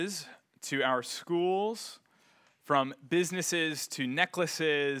to our schools, from businesses to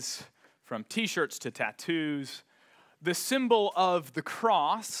necklaces, from t-shirts to tattoos, the symbol of the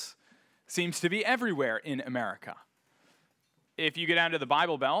cross seems to be everywhere in America. If you get down to the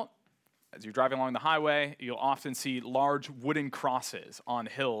Bible Belt, as you're driving along the highway, you'll often see large wooden crosses on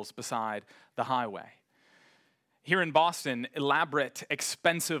hills beside the highway. Here in Boston, elaborate,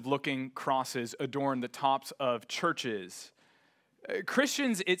 expensive-looking crosses adorn the tops of churches.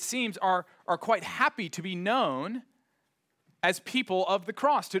 Christians, it seems, are quite happy to be known as people of the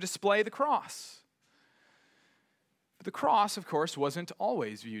cross, to display the cross. But the cross, of course, wasn't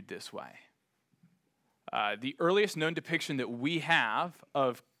always viewed this way. The earliest known depiction that we have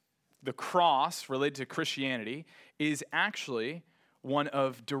of the cross related to Christianity is actually one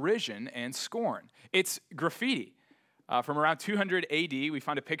of derision and scorn. It's graffiti. From around 200 AD, we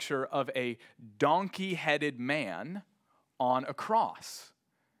find a picture of a donkey-headed man on a cross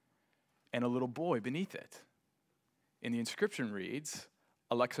and a little boy beneath it. And the inscription reads,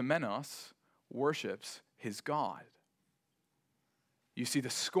 Alexamenos worships his God. You see the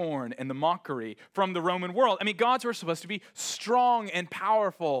scorn and the mockery from the Roman world. I mean, gods were supposed to be strong and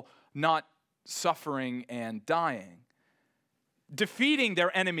powerful, not suffering and dying. Defeating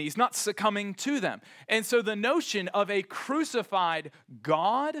their enemies, not succumbing to them. And so the notion of a crucified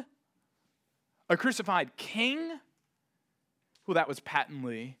God, a crucified king, well, that was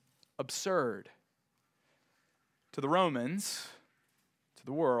patently absurd. To the Romans, to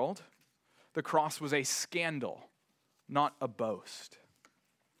the world, the cross was a scandal, not a boast.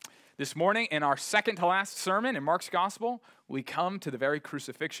 This morning, in our second to last sermon in Mark's Gospel, we come to the very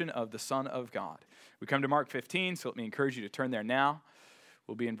crucifixion of the Son of God. We come to Mark 15, so let me encourage you to turn there now.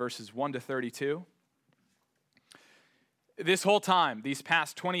 We'll be in verses 1 to 32. This whole time, these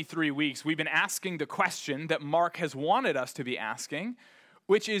past 23 weeks, we've been asking the question that Mark has wanted us to be asking,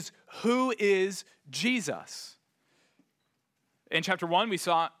 which is, who is Jesus? In chapter 1, we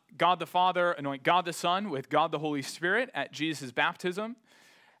saw God the Father anoint God the Son with God the Holy Spirit at Jesus' baptism.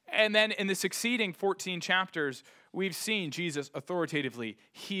 And then in the succeeding 14 chapters, we've seen Jesus authoritatively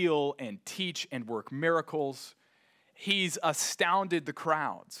heal and teach and work miracles. He's astounded the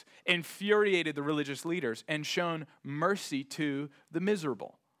crowds, infuriated the religious leaders, and shown mercy to the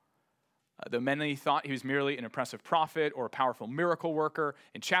miserable. Though many thought he was merely an impressive prophet or a powerful miracle worker,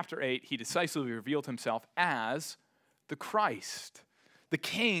 in chapter 8, he decisively revealed himself as the Christ, the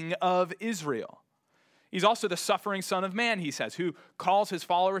King of Israel. He's also the suffering Son of Man, he says, who calls his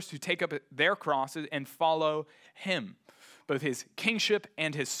followers to take up their crosses and follow him. Both his kingship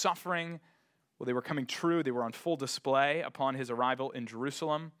and his suffering, well, they were coming true. They were on full display upon his arrival in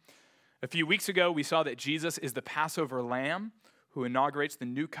Jerusalem. A few weeks ago, we saw that Jesus is the Passover lamb who inaugurates the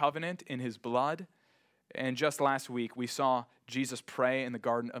new covenant in his blood. And just last week, we saw Jesus pray in the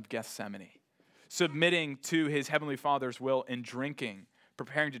Garden of Gethsemane, submitting to his heavenly Father's will and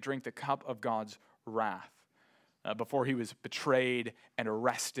preparing to drink the cup of God's wrath before he was betrayed and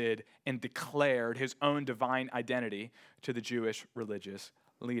arrested and declared his own divine identity to the Jewish religious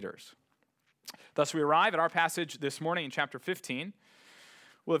leaders. Thus, we arrive at our passage this morning in chapter 15.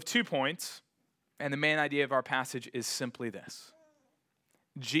 We'll have 2 points, and the main idea of our passage is simply this.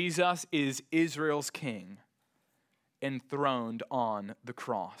 Jesus is Israel's king, enthroned on the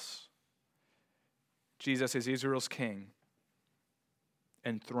cross. Jesus is Israel's king,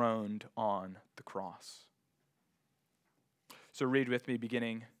 enthroned on the cross. So read with me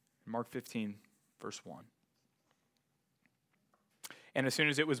beginning Mark 15, verse 1. And as soon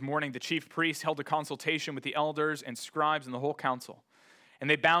as it was morning, the chief priests held a consultation with the elders and scribes and the whole council. And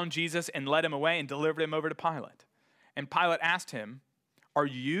they bound Jesus and led him away and delivered him over to Pilate. And Pilate asked him, "Are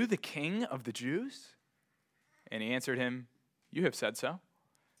you the king of the Jews?" And he answered him, "You have said so."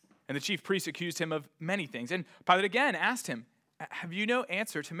 And the chief priests accused him of many things. And Pilate again asked him, "Have you no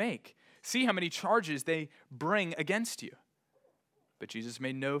answer to make? See how many charges they bring against you." But Jesus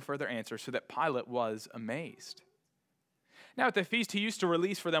made no further answer, so that Pilate was amazed. Now at the feast, he used to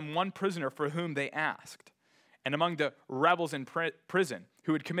release for them one prisoner for whom they asked. And among the rebels in prison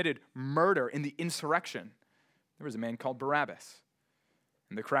who had committed murder in the insurrection, there was a man called Barabbas.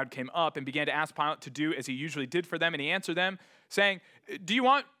 And the crowd came up and began to ask Pilate to do as he usually did for them. And he answered them, saying, "Do you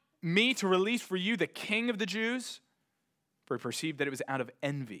want me to release for you the king of the Jews?" For he perceived that it was out of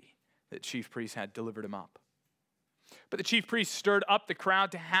envy that chief priests had delivered him up. But the chief priests stirred up the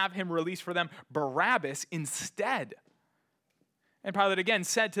crowd to have him release for them Barabbas instead. And Pilate again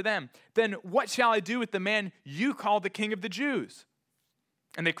said to them, "Then what shall I do with the man you call the king of the Jews?"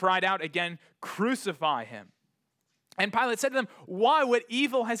 And they cried out again, "Crucify him." And Pilate said to them, "Why? What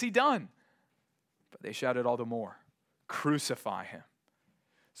evil has he done?" But they shouted all the more, "Crucify him."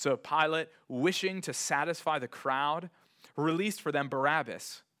 So Pilate, wishing to satisfy the crowd, released for them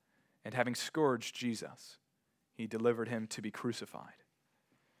Barabbas, and having scourged Jesus, he delivered him to be crucified.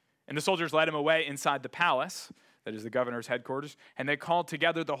 And the soldiers led him away inside the palace, that is the governor's headquarters, and they called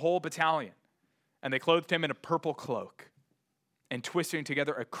together the whole battalion. And they clothed him in a purple cloak, and twisting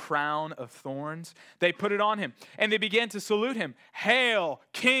together a crown of thorns, they put it on him. And they began to salute him, "Hail,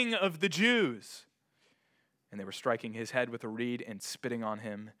 King of the Jews!" And they were striking his head with a reed and spitting on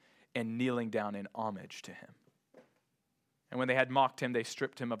him and kneeling down in homage to him. And when they had mocked him, they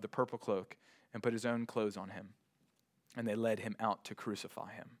stripped him of the purple cloak and put his own clothes on him. And they led him out to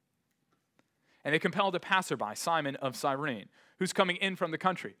crucify him. And they compelled a passerby, Simon of Cyrene, who's coming in from the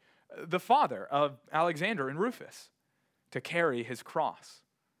country, the father of Alexander and Rufus, to carry his cross.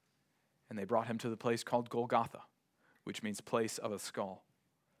 And they brought him to the place called Golgotha, which means place of a skull.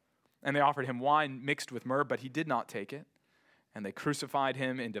 And they offered him wine mixed with myrrh, but he did not take it. And they crucified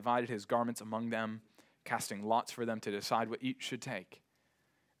him and divided his garments among them, casting lots for them to decide what each should take.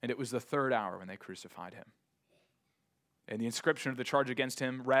 And it was the third hour when they crucified him. And the inscription of the charge against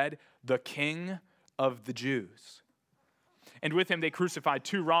him read, "The King of the Jews." And with him they crucified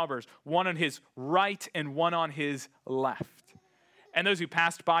two robbers, one on his right and one on his left. And those who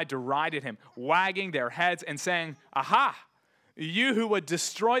passed by derided him, wagging their heads and saying, "Aha! You who would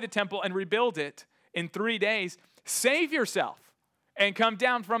destroy the temple and rebuild it in 3 days, save yourself and come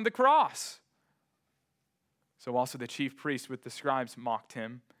down from the cross." So also the chief priests with the scribes mocked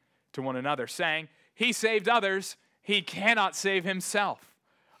him to one another, saying, "He saved others, he cannot save himself.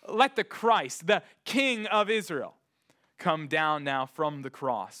 Let the Christ, the King of Israel, come down now from the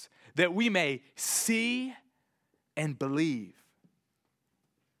cross, that we may see and believe."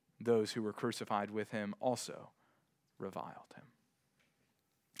 Those who were crucified with him also reviled him.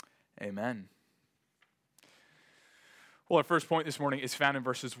 Amen. Well, our first point this morning is found in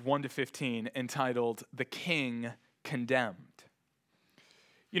verses 1 to 15, entitled, "The King Condemned."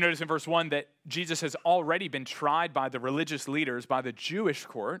 You notice in verse 1 that Jesus has already been tried by the religious leaders, by the Jewish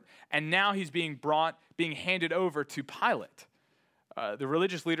court, and now he's being handed over to Pilate. The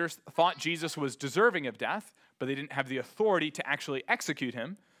religious leaders thought Jesus was deserving of death, but they didn't have the authority to actually execute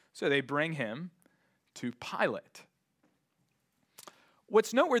him, so they bring him to Pilate.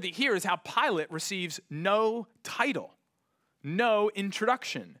 What's noteworthy here is how Pilate receives no title, no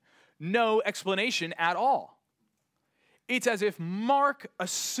introduction, no explanation at all. It's as if Mark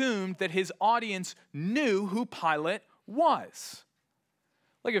assumed that his audience knew who Pilate was.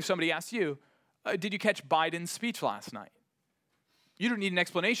 Like if somebody asked you, "Did you catch Biden's speech last night?" You don't need an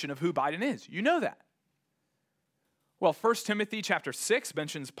explanation of who Biden is. You know that. Well, 1 Timothy chapter 6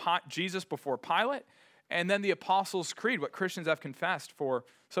 mentions Jesus before Pilate, and then the Apostles' Creed, what Christians have confessed for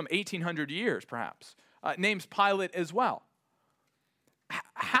some 1,800 years perhaps, names Pilate as well.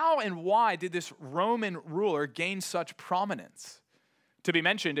 How and why did this Roman ruler gain such prominence? To be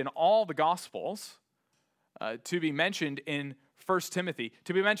mentioned in all the Gospels, to be mentioned in 1 Timothy,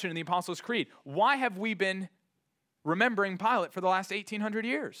 to be mentioned in the Apostles' Creed. Why have we been remembering Pilate for the last 1,800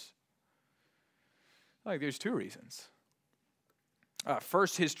 years? There's two reasons.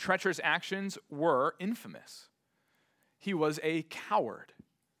 First, his treacherous actions were infamous. He was a coward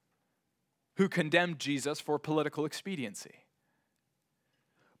who condemned Jesus for political expediency.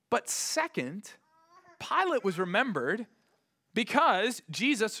 But second, Pilate was remembered because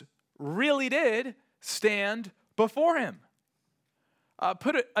Jesus really did stand before him.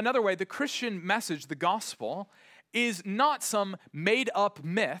 Put it another way, the Christian message, the gospel, is not some made-up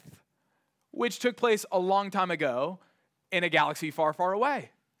myth which took place a long time ago in a galaxy far, far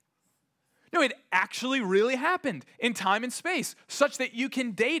away. No, it actually really happened in time and space, such that you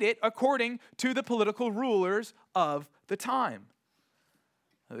can date it according to the political rulers of the time.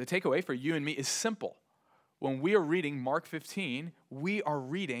 The takeaway for you and me is simple. When we are reading Mark 15, we are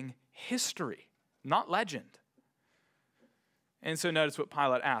reading history, not legend. And so notice what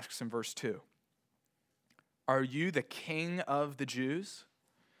Pilate asks in verse 2. "Are you the King of the Jews?"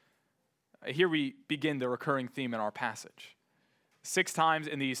 Here we begin the recurring theme in our passage. 6 times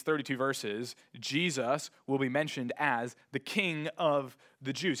in these 32 verses, Jesus will be mentioned as the King of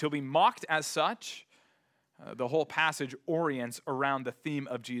the Jews. He'll be mocked as such. The whole passage orients around the theme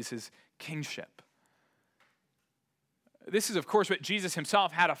of Jesus' kingship. This is, of course, what Jesus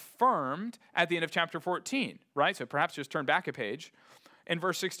himself had affirmed at the end of chapter 14, right? So perhaps just turn back a page. In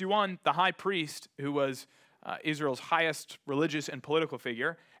verse 61, the high priest, who was Israel's highest religious and political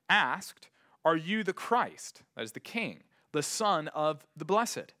figure, asked, "Are you the Christ?" That is the King, the Son of the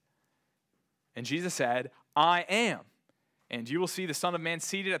Blessed. And Jesus said, "I am. And you will see the Son of Man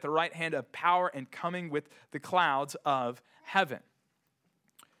seated at the right hand of power and coming with the clouds of heaven."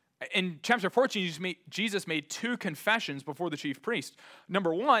 In chapter 14, Jesus made two confessions before the chief priest.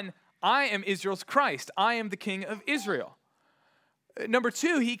 Number one, I am Israel's Christ. I am the King of Israel. Number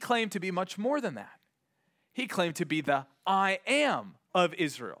two, he claimed to be much more than that. He claimed to be the I am of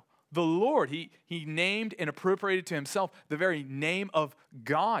Israel, the Lord. He named and appropriated to himself the very name of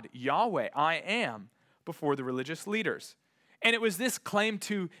God, Yahweh, I am, before the religious leaders. And it was this claim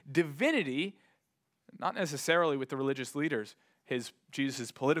to divinity, not necessarily with the religious leaders,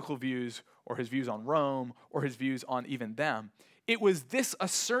 Jesus' political views or his views on Rome or his views on even them. It was this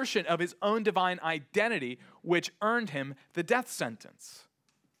assertion of his own divine identity which earned him the death sentence.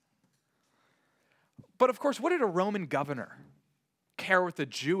 But of course, what did a Roman governor care with the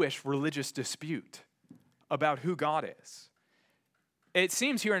Jewish religious dispute about who God is? It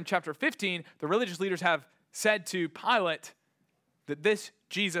seems here in chapter 15, the religious leaders have said to Pilate that this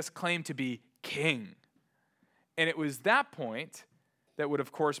Jesus claimed to be king. And it was that point that would,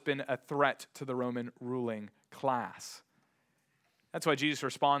 of course, been a threat to the Roman ruling class. That's why Jesus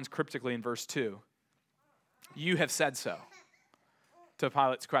responds cryptically in verse 2. You have said so, to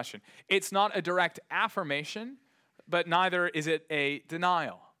Pilate's question. It's not a direct affirmation, but neither is it a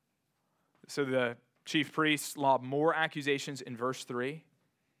denial. So the chief priests lob more accusations in verse 3,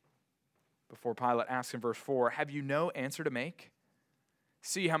 before Pilate asks in verse 4, have you no answer to make?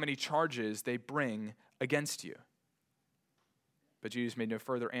 See how many charges they bring against you. But Jesus made no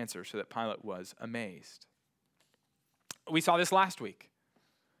further answer, so that Pilate was amazed. We saw this last week.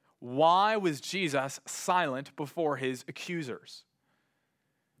 Why was Jesus silent before his accusers?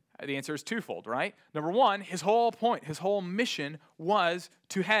 The answer is twofold, right? Number one, his whole point, his whole mission was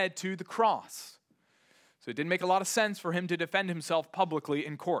to head to the cross. So it didn't make a lot of sense for him to defend himself publicly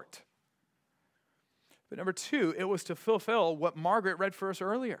in court. But number two, it was to fulfill what Margaret read for us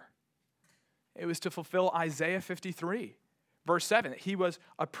earlier. It was to fulfill Isaiah 53. Verse 7, he was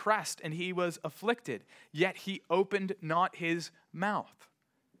oppressed and he was afflicted, yet he opened not his mouth.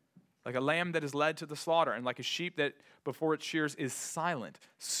 Like a lamb that is led to the slaughter, and like a sheep that before its shears is silent,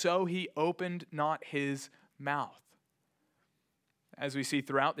 so he opened not his mouth. As we see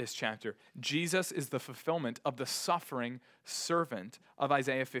throughout this chapter, Jesus is the fulfillment of the suffering servant of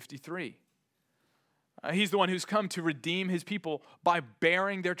Isaiah 53. He's the one who's come to redeem his people by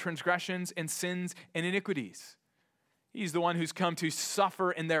bearing their transgressions and sins and iniquities. He's the one who's come to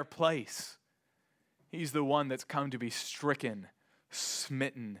suffer in their place. He's the one that's come to be stricken,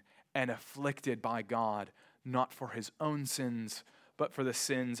 smitten, and afflicted by God, not for his own sins, but for the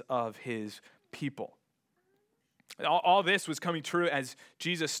sins of his people. All this was coming true as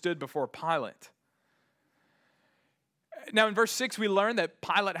Jesus stood before Pilate. Now in verse 6, we learn that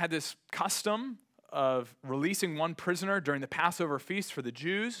Pilate had this custom of releasing one prisoner during the Passover feast for the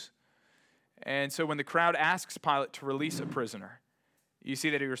Jews. And so when the crowd asks Pilate to release a prisoner, you see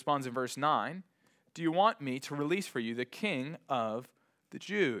that he responds in verse 9, do you want me to release for you the king of the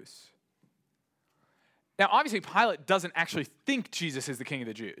Jews? Now, obviously, Pilate doesn't actually think Jesus is the king of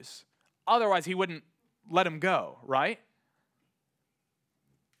the Jews. Otherwise, he wouldn't let him go, right?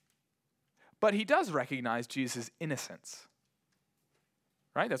 But he does recognize Jesus' innocence,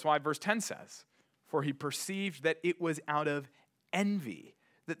 right? That's why verse 10 says, for he perceived that it was out of envy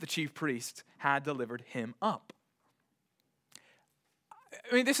that the chief priests had delivered him up.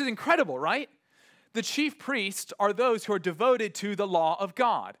 I mean, this is incredible, right? The chief priests are those who are devoted to the law of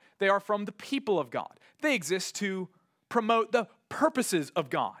God. They are from the people of God. They exist to promote the purposes of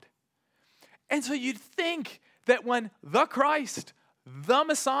God. And so you'd think that when the Christ, the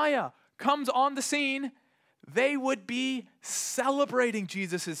Messiah, comes on the scene, they would be celebrating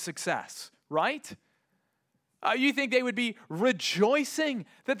Jesus' success, right? You think they would be rejoicing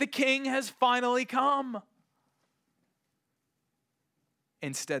that the king has finally come.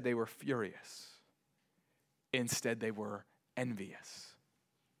 Instead, they were furious. Instead, they were envious.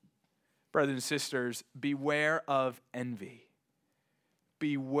 Brothers and sisters, beware of envy.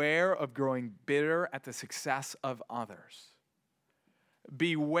 Beware of growing bitter at the success of others.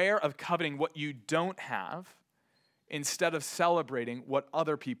 Beware of coveting what you don't have instead of celebrating what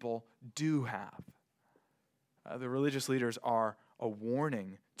other people do have. The religious leaders are a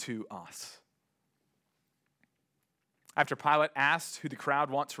warning to us. After Pilate asked who the crowd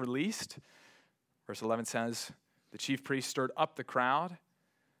wants released, verse 11 says, the chief priest stirred up the crowd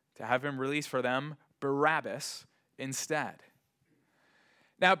to have him release for them Barabbas instead.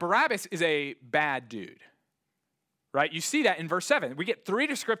 Now, Barabbas is a bad dude, right? You see that in verse 7. We get three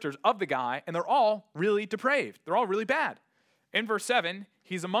descriptors of the guy, and they're all really depraved. They're all really bad. In verse 7,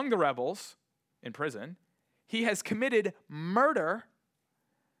 he's among the rebels in prison. He has committed murder,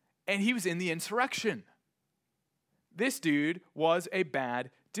 and he was in the insurrection. This dude was a bad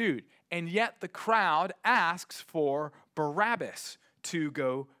dude. And yet the crowd asks for Barabbas to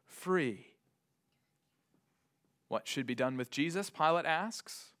go free. What should be done with Jesus? Pilate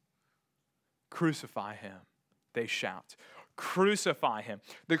asks. Crucify him, they shout. Crucify him.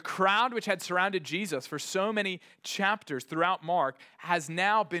 The crowd which had surrounded Jesus for so many chapters throughout Mark has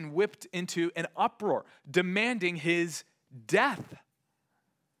now been whipped into an uproar, demanding his death.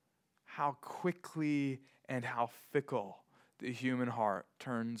 How quickly and how fickle the human heart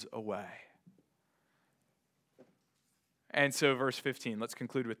turns away. And so verse 15, let's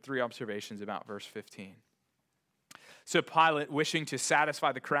conclude with 3 observations about verse 15. So Pilate, wishing to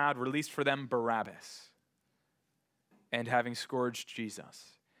satisfy the crowd, released for them Barabbas. And having scourged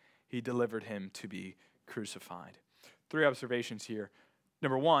Jesus, he delivered him to be crucified. 3 observations here.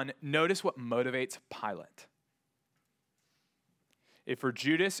 Number 1, notice what motivates Pilate. If for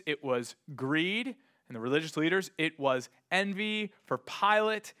Judas it was greed, and the religious leaders, it was envy. For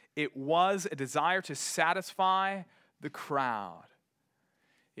Pilate, it was a desire to satisfy the crowd.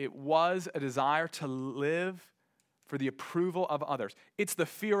 It was a desire to live for the approval of others. It's the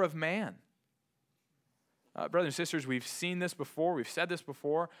fear of man. Brothers and sisters, we've seen this before, we've said this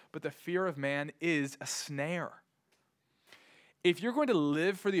before, but the fear of man is a snare. If you're going to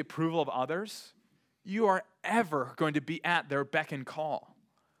live for the approval of others, you are ever going to be at their beck and call.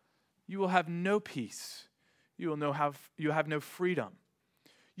 You will have no peace. You will have no freedom.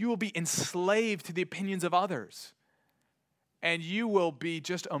 You will be enslaved to the opinions of others. And you will be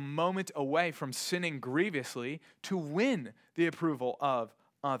just a moment away from sinning grievously to win the approval of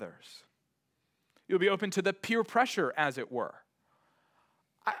others. You'll be open to the peer pressure, as it were.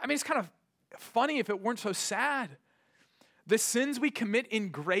 I mean, it's kind of funny if it weren't so sad. The sins we commit in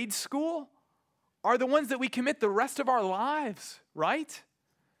grade school are the ones that we commit the rest of our lives, right?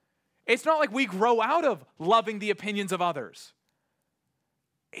 It's not like we grow out of loving the opinions of others.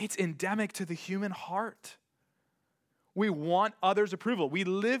 It's endemic to the human heart. We want others' approval. We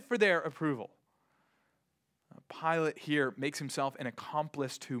live for their approval. Pilate here makes himself an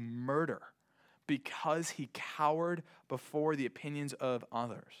accomplice to murder because he cowered before the opinions of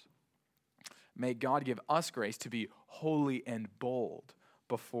others. May God give us grace to be holy and bold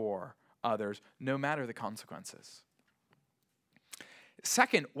before others, no matter the consequences.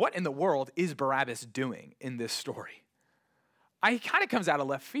 Second, what in the world is Barabbas doing in this story? He kind of comes out of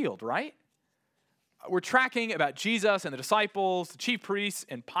left field, right? We're tracking about Jesus and the disciples, the chief priests,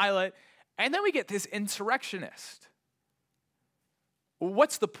 and Pilate, and then we get this insurrectionist.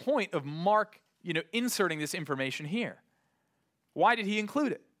 What's the point of Mark, inserting this information here? Why did he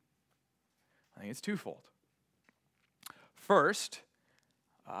include it? I think it's twofold. First,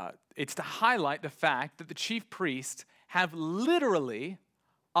 it's to highlight the fact that the chief priests have literally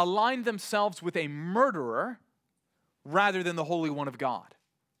aligned themselves with a murderer rather than the Holy One of God.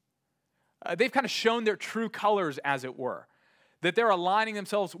 They've kind of shown their true colors, as it were, that they're aligning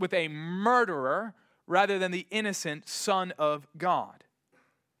themselves with a murderer rather than the innocent Son of God.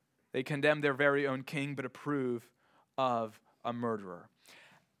 They condemn their very own king but approve of a murderer.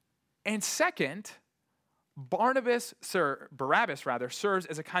 And second, Barabbas serves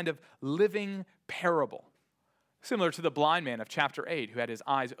as a kind of living parable, similar to the blind man of chapter 8 who had his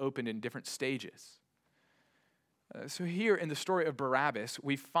eyes opened in different stages. So here in the story of Barabbas,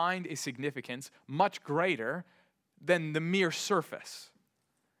 we find a significance much greater than the mere surface.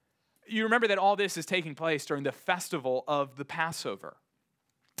 You remember that all this is taking place during the festival of the Passover.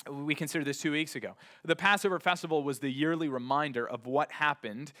 We considered this 2 weeks ago. The Passover festival was the yearly reminder of what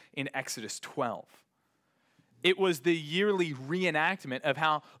happened in Exodus 12. It was the yearly reenactment of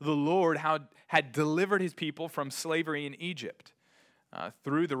how the Lord had delivered his people from slavery in Egypt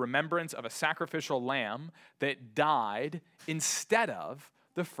through the remembrance of a sacrificial lamb that died instead of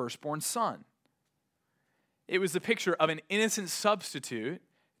the firstborn son. It was the picture of an innocent substitute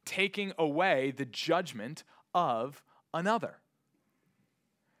taking away the judgment of another.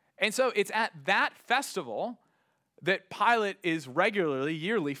 And so it's at that festival that Pilate is regularly,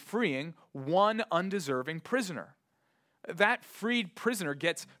 yearly, freeing one undeserving prisoner. That freed prisoner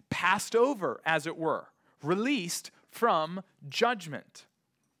gets passed over, as it were, released from judgment.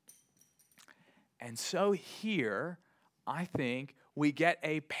 And so here, I think, we get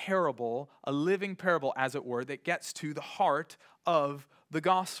a parable, a living parable, as it were, that gets to the heart of the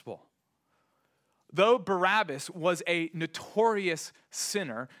gospel. Though Barabbas was a notorious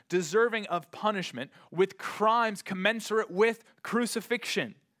sinner, deserving of punishment, with crimes commensurate with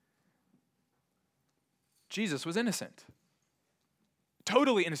crucifixion, Jesus was innocent.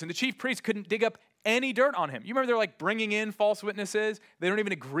 Totally innocent. The chief priests couldn't dig up any dirt on him. You remember they're bringing in false witnesses. They don't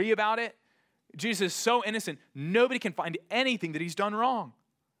even agree about it. Jesus is so innocent, nobody can find anything that he's done wrong.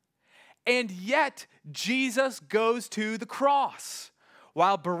 And yet, Jesus goes to the cross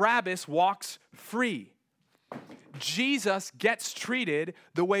while Barabbas walks free. Jesus gets treated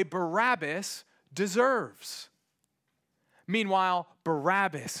the way Barabbas deserves. Meanwhile,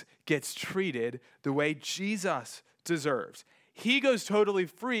 Barabbas gets treated the way Jesus deserves. He goes totally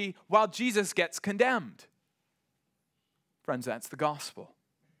free while Jesus gets condemned. Friends, that's the gospel.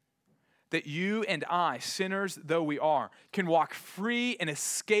 That you and I, sinners though we are, can walk free and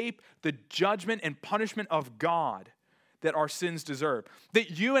escape the judgment and punishment of God that our sins deserve.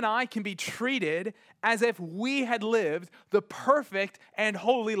 That you and I can be treated as if we had lived the perfect and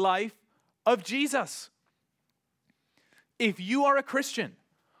holy life of Jesus. If you are a Christian,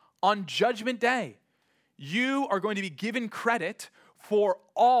 on Judgment Day, you are going to be given credit for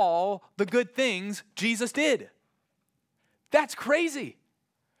all the good things Jesus did. That's crazy.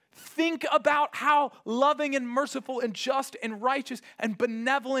 Think about how loving and merciful and just and righteous and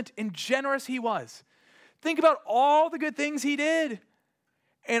benevolent and generous he was. Think about all the good things he did.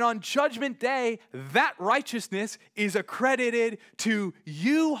 And on Judgment Day, that righteousness is accredited to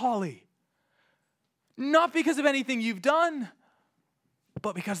you, Holly. Not because of anything you've done,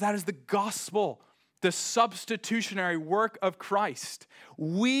 but because that is the gospel, the substitutionary work of Christ.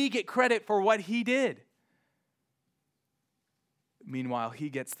 We get credit for what he did. Meanwhile, he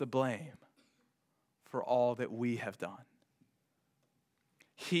gets the blame for all that we have done.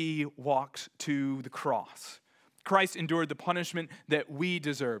 He walks to the cross. Christ endured the punishment that we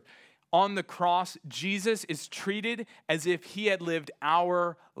deserve. On the cross, Jesus is treated as if he had lived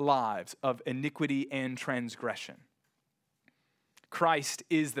our lives of iniquity and transgression. Christ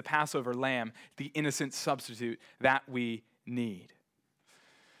is the Passover lamb, the innocent substitute that we need.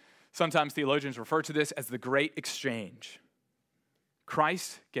 Sometimes theologians refer to this as the great exchange.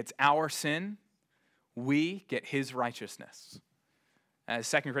 Christ gets our sin, we get his righteousness. As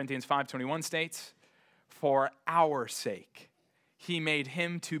 2 Corinthians 5:21 states, for our sake, he made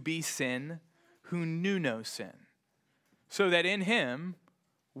him to be sin who knew no sin, so that in him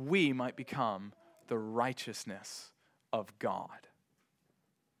we might become the righteousness of God.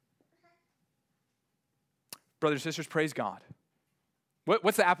 Brothers and sisters, praise God.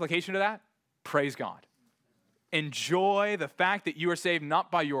 What's the application to that? Praise God. Enjoy the fact that you are saved not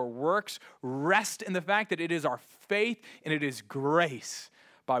by your works. Rest in the fact that it is our faith and it is grace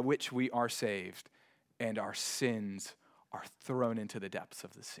by which we are saved, and our sins are thrown into the depths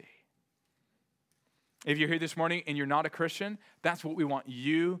of the sea. If you're here this morning and you're not a Christian, that's what we want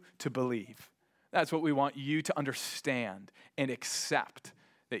you to believe. That's what we want you to understand and accept,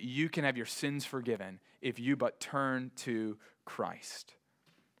 that you can have your sins forgiven if you but turn to Christ.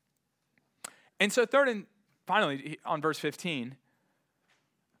 And so third and finally, on verse 15,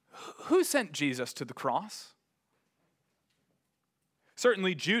 who sent Jesus to the cross?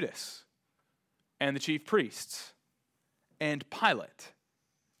 Certainly Judas and the chief priests and Pilate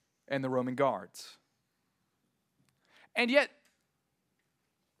and the Roman guards. And yet,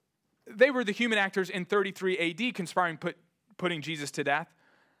 they were the human actors in 33 AD conspiring putting Jesus to death.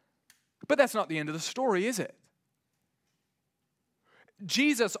 But that's not the end of the story, is it?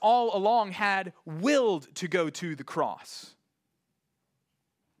 Jesus all along had willed to go to the cross.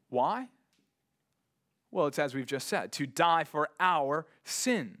 Why? Well, it's as we've just said, to die for our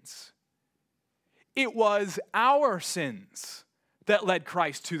sins. It was our sins that led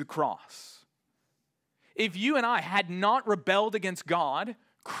Christ to the cross. If you and I had not rebelled against God,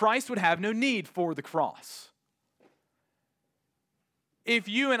 Christ would have no need for the cross. If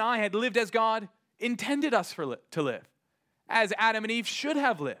you and I had lived as God intended us to live, as Adam and Eve should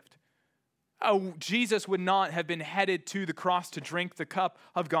have lived, Jesus would not have been headed to the cross to drink the cup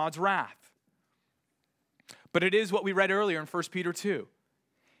of God's wrath. But it is what we read earlier in 1 Peter 2.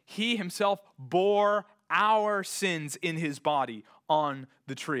 He himself bore our sins in his body on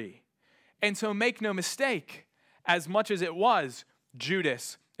the tree. And so make no mistake, as much as it was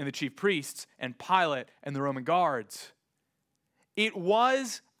Judas and the chief priests and Pilate and the Roman guards, it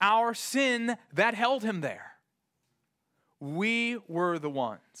was our sin that held him there. We were the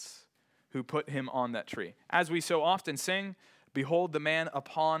ones who put him on that tree. As we so often sing, behold the man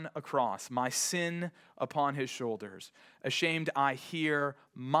upon a cross, my sin upon his shoulders. Ashamed I hear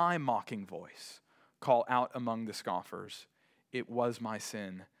my mocking voice call out among the scoffers. It was my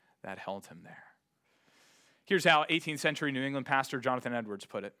sin that held him there. Here's how 18th century New England pastor Jonathan Edwards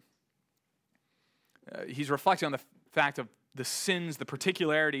put it. He's reflecting on the fact of the sins, the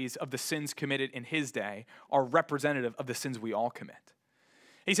particularities of the sins committed in his day are representative of the sins we all commit.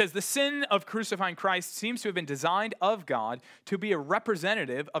 He says, the sin of crucifying Christ seems to have been designed of God to be a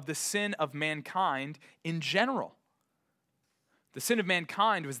representative of the sin of mankind in general. The sin of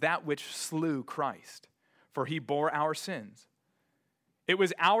mankind was that which slew Christ, for he bore our sins. It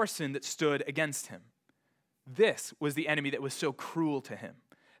was our sin that stood against him. This was the enemy that was so cruel to him,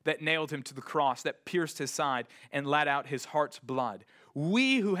 that nailed him to the cross, that pierced his side and let out his heart's blood.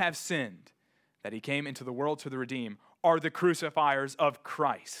 We who have sinned, that he came into the world to redeem, are the crucifiers of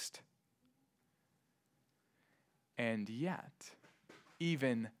Christ. And yet,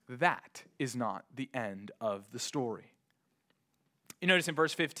 even that is not the end of the story. You notice in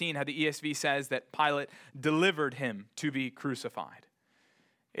verse 15 how the ESV says that Pilate delivered him to be crucified.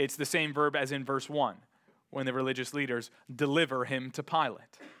 It's the same verb as in verse 1, when the religious leaders deliver him to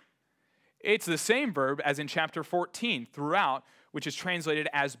Pilate. It's the same verb as in chapter 14 throughout, which is translated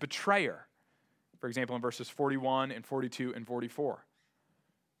as betrayer. For example, in verses 41 and 42 and 44.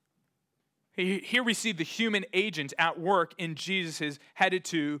 Here we see the human agent at work in Jesus' headed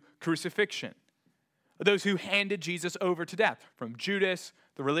to crucifixion. Those who handed Jesus over to death, from Judas,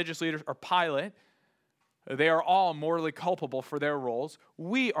 the religious leaders, or Pilate, they are all morally culpable for their roles.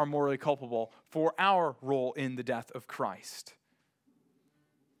 We are morally culpable for our role in the death of Christ.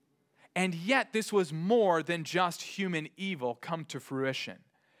 And yet this was more than just human evil come to fruition.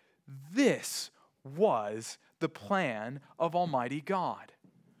 This was the plan of Almighty God.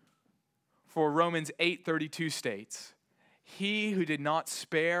 For Romans 8:32 states, "He who did not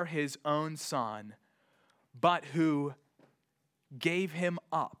spare his own son, but who gave him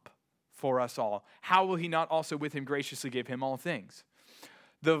up for us all, how will he not also with him graciously give him all things?"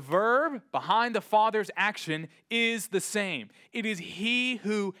 The verb behind the Father's action is the same. It is he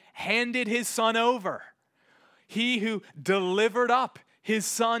who handed his son over. He who delivered up his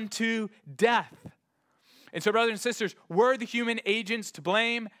son to death. And so, brothers and sisters, were the human agents to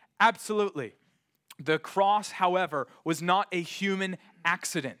blame? Absolutely. The cross, however, was not a human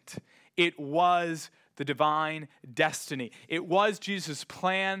accident. It was the divine destiny. It was Jesus'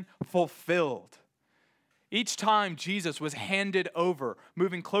 plan fulfilled. Each time Jesus was handed over,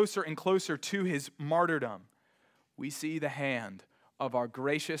 moving closer and closer to his martyrdom, we see the hand of our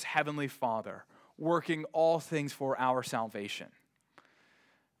gracious Heavenly Father working all things for our salvation.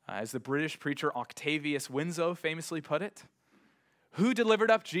 As the British preacher Octavius Winslow famously put it, who delivered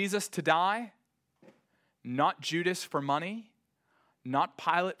up Jesus to die? Not Judas for money, not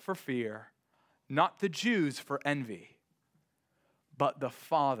Pilate for fear, not the Jews for envy, but the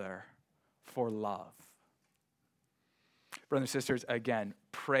Father for love. Brothers and sisters, again,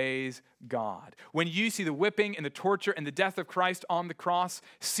 praise God. When you see the whipping and the torture and the death of Christ on the cross,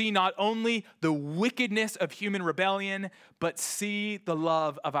 see not only the wickedness of human rebellion, but see the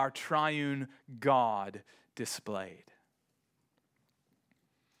love of our triune God displayed.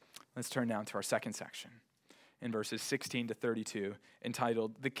 Let's turn now to our second section in verses 16 to 32,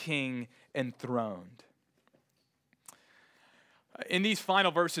 entitled, "The King Enthroned." In these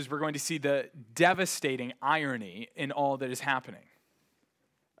final verses, we're going to see the devastating irony in all that is happening.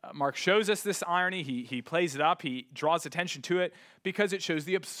 Mark shows us this irony. He plays it up. He draws attention to it because it shows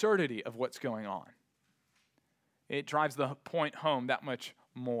the absurdity of what's going on. It drives the point home that much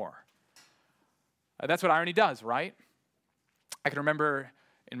more. That's what irony does, right? I can remember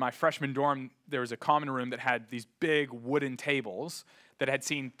in my freshman dorm, there was a common room that had these big wooden tables that had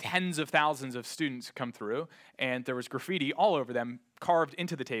seen tens of thousands of students come through, and there was graffiti all over them carved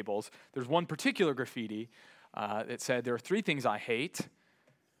into the tables. There's one particular graffiti that said, "There are three things I hate.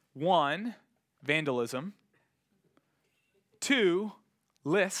 1, vandalism. 2,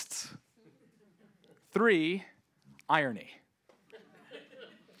 lists. 3, irony."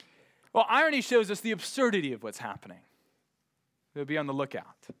 Well, irony shows us the absurdity of what's happening. We'll be on the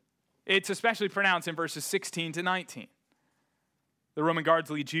lookout. It's especially pronounced in verses 16 to 19. The Roman guards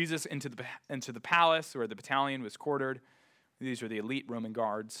lead Jesus into the palace where the battalion was quartered. These are the elite Roman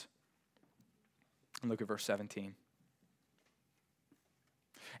guards. And look at verse 17.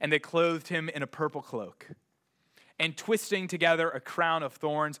 "And they clothed him in a purple cloak, and twisting together a crown of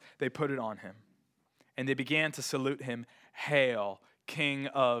thorns, they put it on him. And they began to salute him, 'Hail, King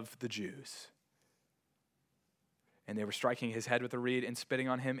of the Jews.' And they were striking his head with a reed and spitting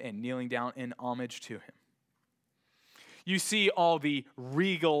on him and kneeling down in homage to him." You see all the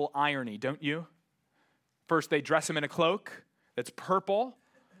regal irony, don't you? First, they dress him in a cloak that's purple.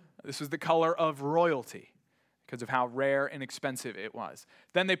 This was the color of royalty because of how rare and expensive it was.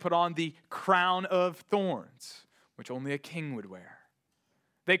 Then they put on the crown of thorns, which only a king would wear.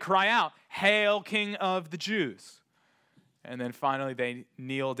 They cry out, "Hail, King of the Jews." And then finally, they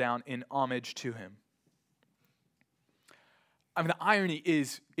kneel down in homage to him. I mean, the irony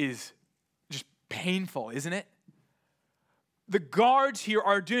is just painful, isn't it? The guards here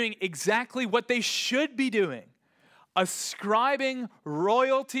are doing exactly what they should be doing. ascribing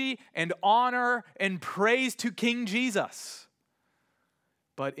royalty and honor and praise to King Jesus,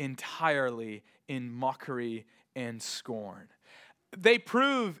 but entirely in mockery and scorn. They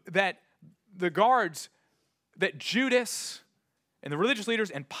prove that the guards, that Judas and the religious leaders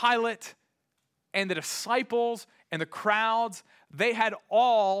and Pilate and the disciples and the crowds, they had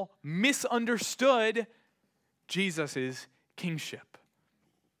all misunderstood Jesus' kingship.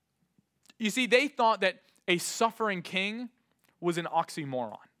 You see, they thought that a suffering king was an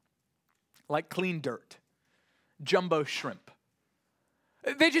oxymoron, like clean dirt, jumbo shrimp.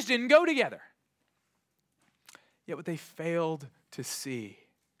 They just didn't go together. Yet what they failed to see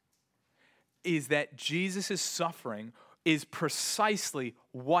is that Jesus' suffering is precisely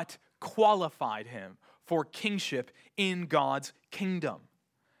what qualified him for kingship in God's kingdom.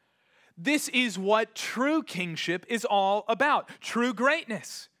 This is what true kingship is all about. True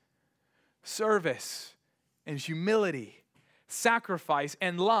greatness, service, and humility, sacrifice,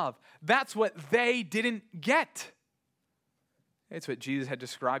 and love. That's what they didn't get. It's what Jesus had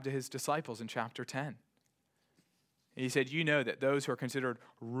described to his disciples in chapter 10. He said, you know that those who are considered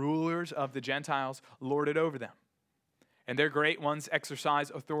rulers of the Gentiles lord it over them, and their great ones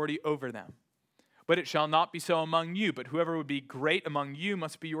exercise authority over them. But it shall not be so among you, but whoever would be great among you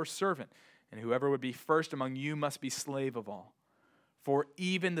must be your servant, and whoever would be first among you must be slave of all. For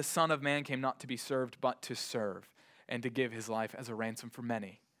even the Son of Man came not to be served, but to serve, and to give his life as a ransom for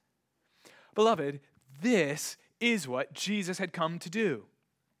many. Beloved, this is what Jesus had come to do.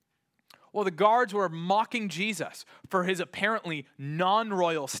 While the guards were mocking Jesus for his apparently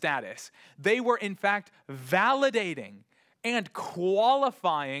non-royal status, they were in fact validating and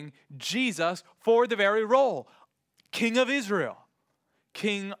qualifying Jesus for the very role. King of Israel,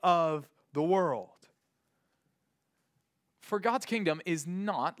 King of the world. For God's kingdom is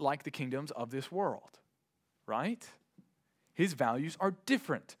not like the kingdoms of this world, right? His values are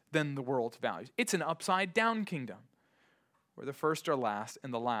different than the world's values. It's an upside down kingdom, where the first are last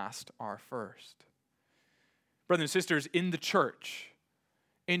and the last are first. Brothers and sisters, in the church,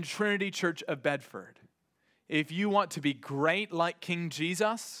 in Trinity Church of Bedford, if you want to be great like King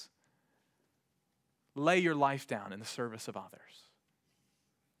Jesus, lay your life down in the service of others.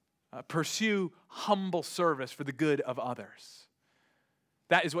 Pursue humble service for the good of others.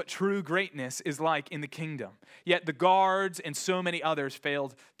 That is what true greatness is like in the kingdom. Yet the guards and so many others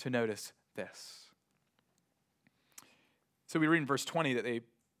failed to notice this. So we read in verse 20 that they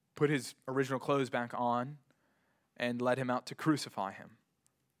put his original clothes back on and led him out to crucify him.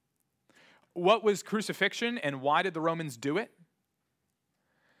 What was crucifixion and why did the Romans do it?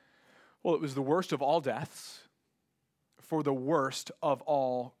 Well, it was the worst of all deaths for the worst of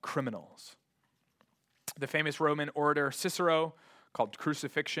all criminals. The famous Roman orator Cicero called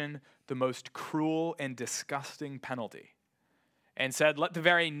crucifixion the most cruel and disgusting penalty, and said, let the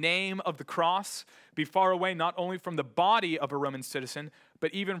very name of the cross be far away not only from the body of a Roman citizen,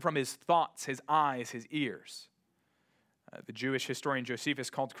 but even from his thoughts, his eyes, his ears. The Jewish historian Josephus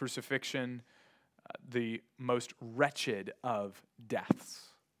called crucifixion the most wretched of deaths.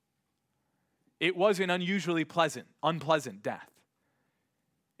 It was an unusually unpleasant death.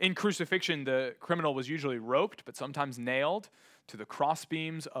 In crucifixion, the criminal was usually roped, but sometimes nailed to the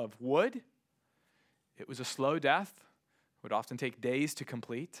crossbeams of wood. It was a slow death. It would often take days to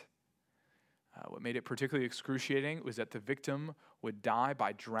complete. What made it particularly excruciating was that the victim would die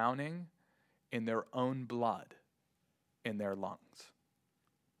by drowning in their own blood in their lungs.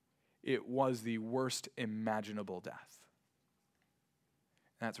 It was the worst imaginable death.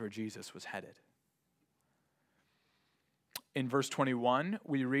 And that's where Jesus was headed. In verse 21,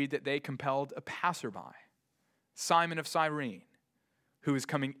 we read that they compelled a passerby, Simon of Cyrene, who was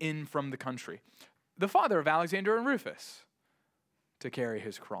coming in from the country, the father of Alexander and Rufus, to carry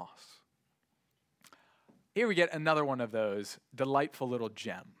his cross. Here we get another one of those delightful little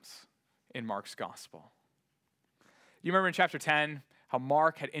gems in Mark's gospel. You remember in chapter 10 how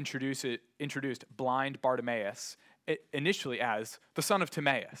Mark had introduced blind Bartimaeus initially as the son of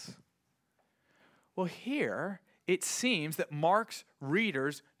Timaeus. Well, here it seems that Mark's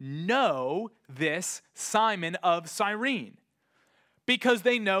readers know this Simon of Cyrene because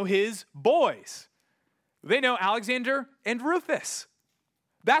they know his boys. They know Alexander and Rufus.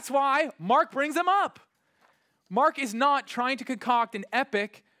 That's why Mark brings them up. Mark is not trying to concoct an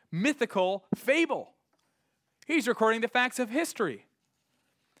epic, mythical fable. He's recording the facts of history.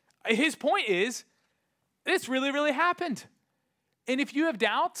 His point is, this really, really happened. And if you have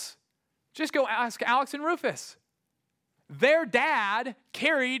doubts, just go ask Alex and Rufus. Their dad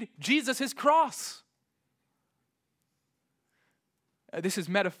carried Jesus' cross. This is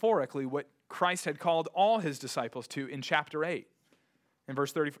metaphorically what Christ had called all his disciples to in chapter 8. In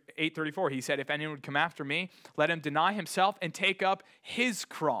verse 34, he said, if anyone would come after me, let him deny himself and take up his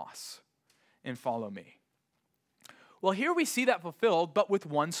cross and follow me. Well, here we see that fulfilled, but with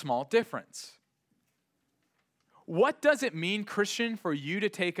one small difference. What does it mean, Christian, for you to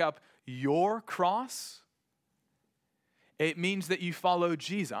take up your cross? It means that you follow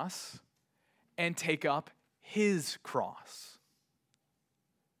Jesus and take up his cross.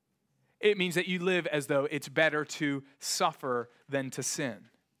 It means that you live as though it's better to suffer than to sin.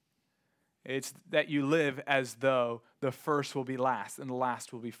 It's that you live as though the first will be last and the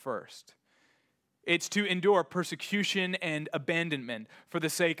last will be first. It's to endure persecution and abandonment for the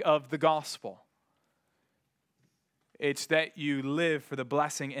sake of the gospel. It's that you live for the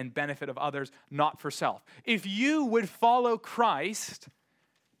blessing and benefit of others, not for self. If you would follow Christ,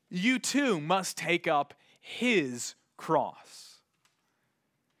 you too must take up his cross.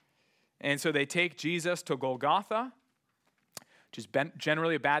 And so they take Jesus to Golgotha, which is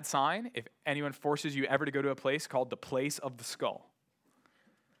generally a bad sign if anyone forces you ever to go to a place called the place of the skull.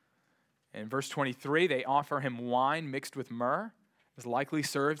 In verse 23, they offer him wine mixed with myrrh. It's likely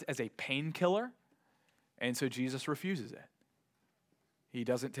served as a painkiller. And so Jesus refuses it. He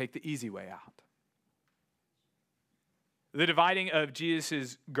doesn't take the easy way out. The dividing of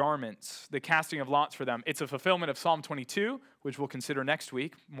Jesus' garments, the casting of lots for them, it's a fulfillment of Psalm 22, which we'll consider next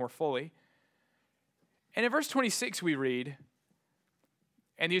week more fully. And in verse 26 we read,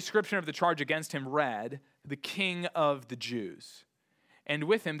 and the inscription of the charge against him read, the King of the Jews. And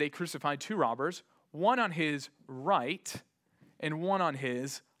with him they crucified two robbers, one on his right and one on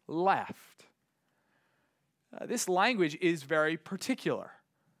his left. This language is very particular.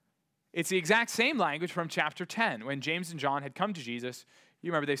 It's the exact same language from chapter 10. When James and John had come to Jesus, you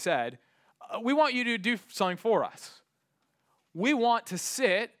remember they said, we want you to do something for us. We want to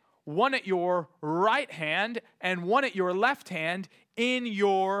sit one at your right hand and one at your left hand in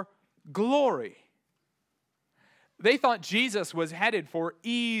your glory. They thought Jesus was headed for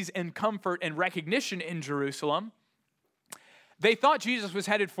ease and comfort and recognition in Jerusalem. They thought Jesus was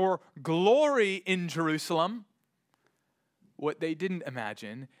headed for glory in Jerusalem. What they didn't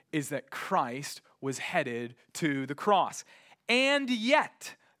imagine is that Christ was headed to the cross. And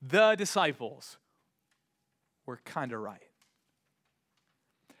yet, the disciples were kind of right.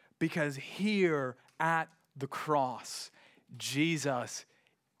 Because here at the cross, Jesus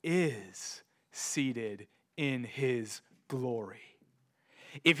is seated in his glory.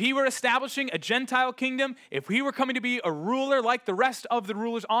 If he were establishing a Gentile kingdom, if he were coming to be a ruler like the rest of the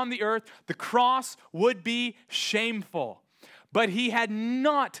rulers on the earth, the cross would be shameful. But he had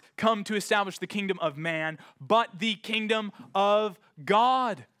not come to establish the kingdom of man, but the kingdom of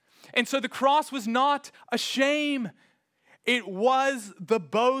God. And so the cross was not a shame. It was the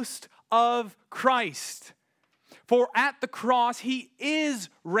boast of Christ. For at the cross, he is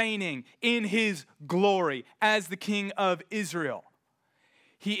reigning in his glory as the King of Israel.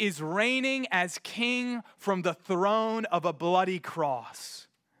 He is reigning as king from the throne of a bloody cross.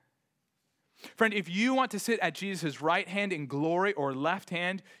 Friend, if you want to sit at Jesus' right hand in glory or left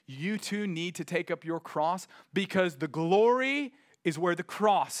hand, you too need to take up your cross, because the glory is where the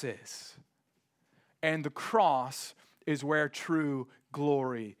cross is. And the cross is where true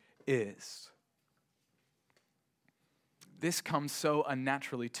glory is. This comes so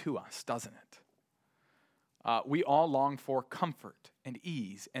unnaturally to us, doesn't it? We all long for comfort and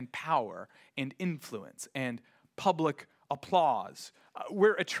ease and power and influence and public applause.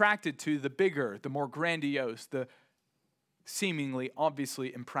 We're attracted to the bigger, the more grandiose, the seemingly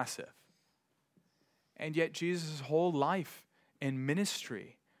obviously impressive. And yet Jesus' whole life and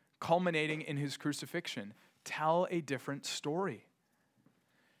ministry, culminating in his crucifixion, tell a different story.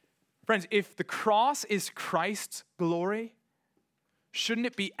 Friends, if the cross is Christ's glory, shouldn't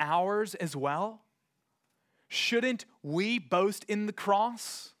it be ours as well? Shouldn't we boast in the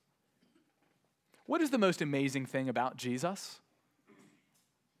cross? What is the most amazing thing about Jesus?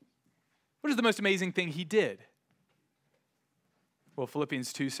 What is the most amazing thing he did? Well,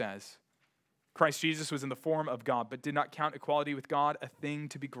 Philippians 2 says, Christ Jesus was in the form of God, but did not count equality with God a thing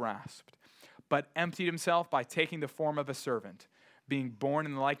to be grasped, but emptied himself by taking the form of a servant, being born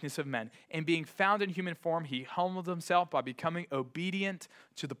in the likeness of men, and being found in human form, he humbled himself by becoming obedient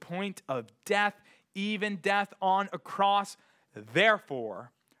to the point of death, even death on a cross.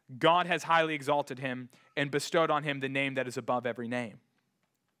 Therefore, God has highly exalted him and bestowed on him the name that is above every name.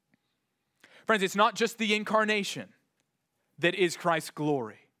 Friends, it's not just the incarnation that is Christ's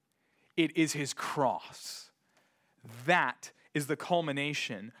glory. It is his cross. That is the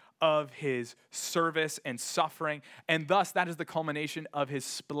culmination of his service and suffering, and thus that is the culmination of his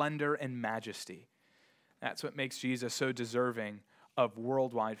splendor and majesty. That's what makes Jesus so deserving of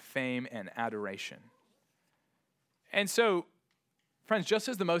worldwide fame and adoration. And so, friends, just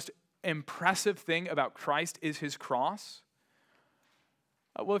as the most impressive thing about Christ is his cross,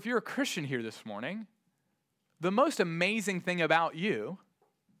 well, if you're a Christian here this morning, the most amazing thing about you,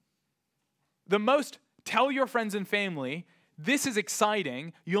 tell your friends and family, this is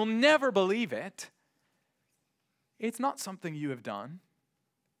exciting, you'll never believe it. It's not something you have done.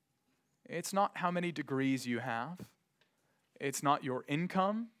 It's not how many degrees you have. It's not your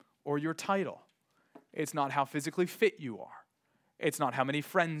income or your title. It's not how physically fit you are. It's not how many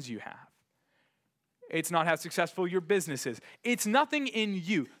friends you have. It's not how successful your business is. It's nothing in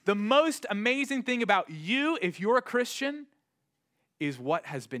you. The most amazing thing about you, if you're a Christian, is what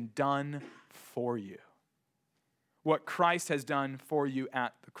has been done for you. What Christ has done for you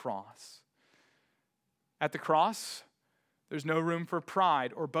at the cross. At the cross, there's no room for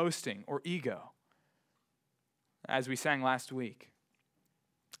pride or boasting or ego. As we sang last week,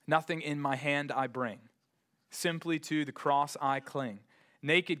 nothing in my hand I bring, simply to the cross I cling.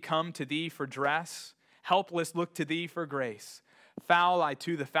 Naked come to thee for dress, helpless look to thee for grace. Foul I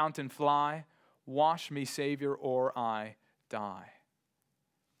to the fountain fly, wash me, Savior, or I die.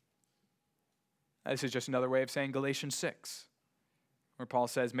 This is just another way of saying Galatians 6, where Paul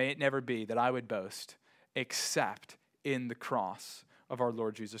says, may it never be that I would boast except in the cross of our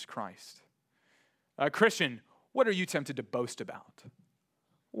Lord Jesus Christ. Christian, what are you tempted to boast about?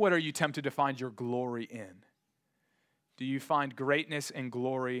 What are you tempted to find your glory in? Do you find greatness and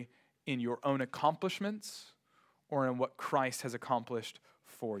glory in your own accomplishments or in what Christ has accomplished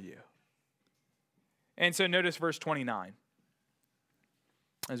for you? And so notice verse 29.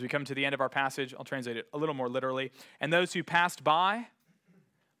 As we come to the end of our passage, I'll translate it a little more literally. And those who passed by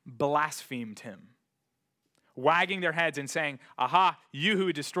blasphemed him, wagging their heads and saying, aha, you who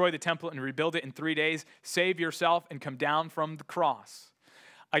would destroy the temple and rebuild it in 3 days, save yourself and come down from the cross.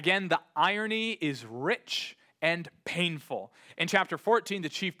 Again, the irony is rich and painful. In chapter 14, the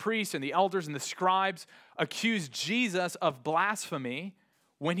chief priests and the elders and the scribes accused Jesus of blasphemy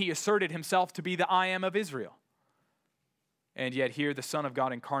when he asserted himself to be the I am of Israel. And yet here the Son of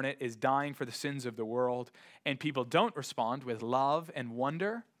God incarnate is dying for the sins of the world, and people don't respond with love and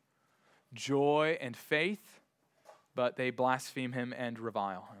wonder, joy and faith, but they blaspheme him and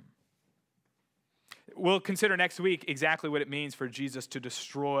revile him. We'll consider next week exactly what it means for Jesus to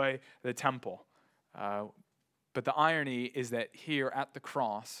destroy the temple. But the irony is that here at the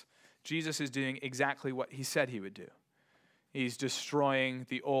cross, Jesus is doing exactly what he said he would do. He's destroying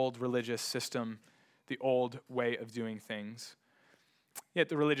the old religious system, the old way of doing things. Yet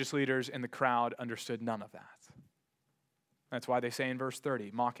the religious leaders in the crowd understood none of that. That's why they say in verse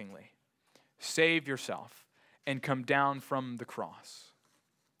 30, mockingly, save yourself and come down from the cross.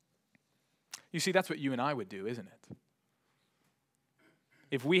 You see, that's what you and I would do, isn't it?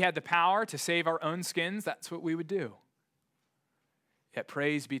 If we had the power to save our own skins, that's what we would do. Yet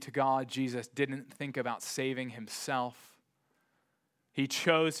praise be to God, Jesus didn't think about saving himself. He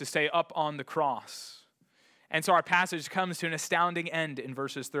chose to stay up on the cross. And so our passage comes to an astounding end in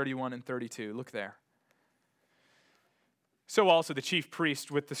verses 31 and 32. Look there. So also the chief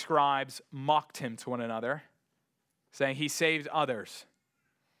priest with the scribes mocked him to one another, saying, he saved others.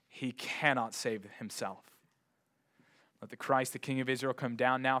 He cannot save himself. Let the Christ, the King of Israel, come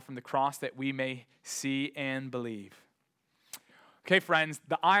down now from the cross that we may see and believe. Okay, friends,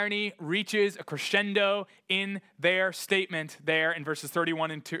 the irony reaches a crescendo in their statement there in verses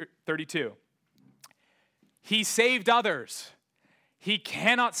 31 and 32. He saved others. He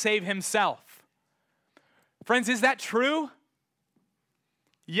cannot save himself. Friends, is that true?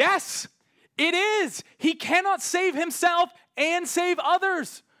 Yes, it is. He cannot save himself and save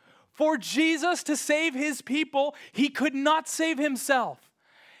others. For Jesus to save his people, he could not save himself.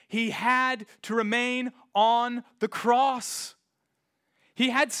 He had to remain on the cross. He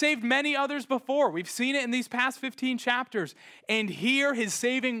had saved many others before. We've seen it in these past 15 chapters. And here his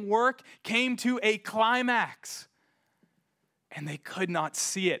saving work came to a climax. And they could not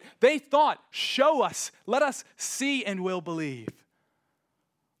see it. They thought, show us, let us see and we'll believe.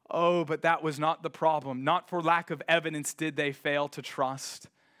 Oh, but that was not the problem. Not for lack of evidence did they fail to trust.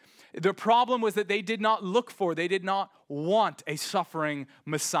 The problem was that they did not look for, they did not want a suffering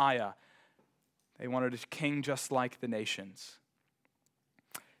Messiah. They wanted a king just like the nations.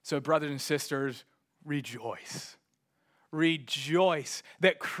 So brothers and sisters, rejoice. Rejoice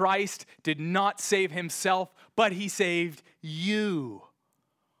that Christ did not save himself, but he saved you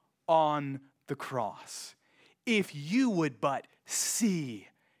on the cross. If you would but see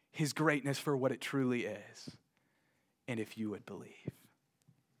his greatness for what it truly is, and if you would believe.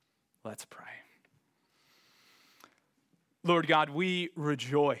 Let's pray. Lord God, we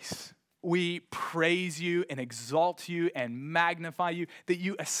rejoice. We praise you and exalt you and magnify you, that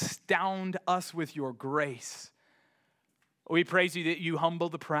you astound us with your grace. We praise you that you humble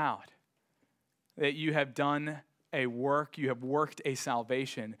the proud, that you have done a work, you have worked a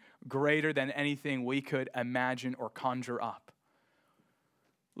salvation greater than anything we could imagine or conjure up.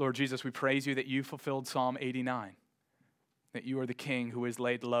 Lord Jesus, we praise you that you fulfilled Psalm 89, that you are the king who is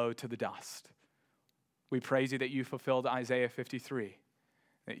laid low to the dust. We praise you that you fulfilled Isaiah 53,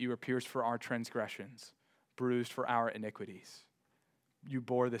 that you were pierced for our transgressions, bruised for our iniquities. You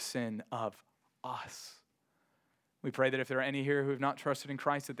bore the sin of us. We pray that if there are any here who have not trusted in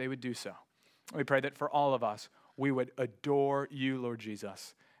Christ, that they would do so. We pray that for all of us, we would adore you, Lord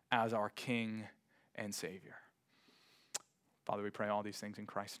Jesus, as our King and Savior. Father, we pray all these things in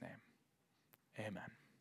Christ's name. Amen.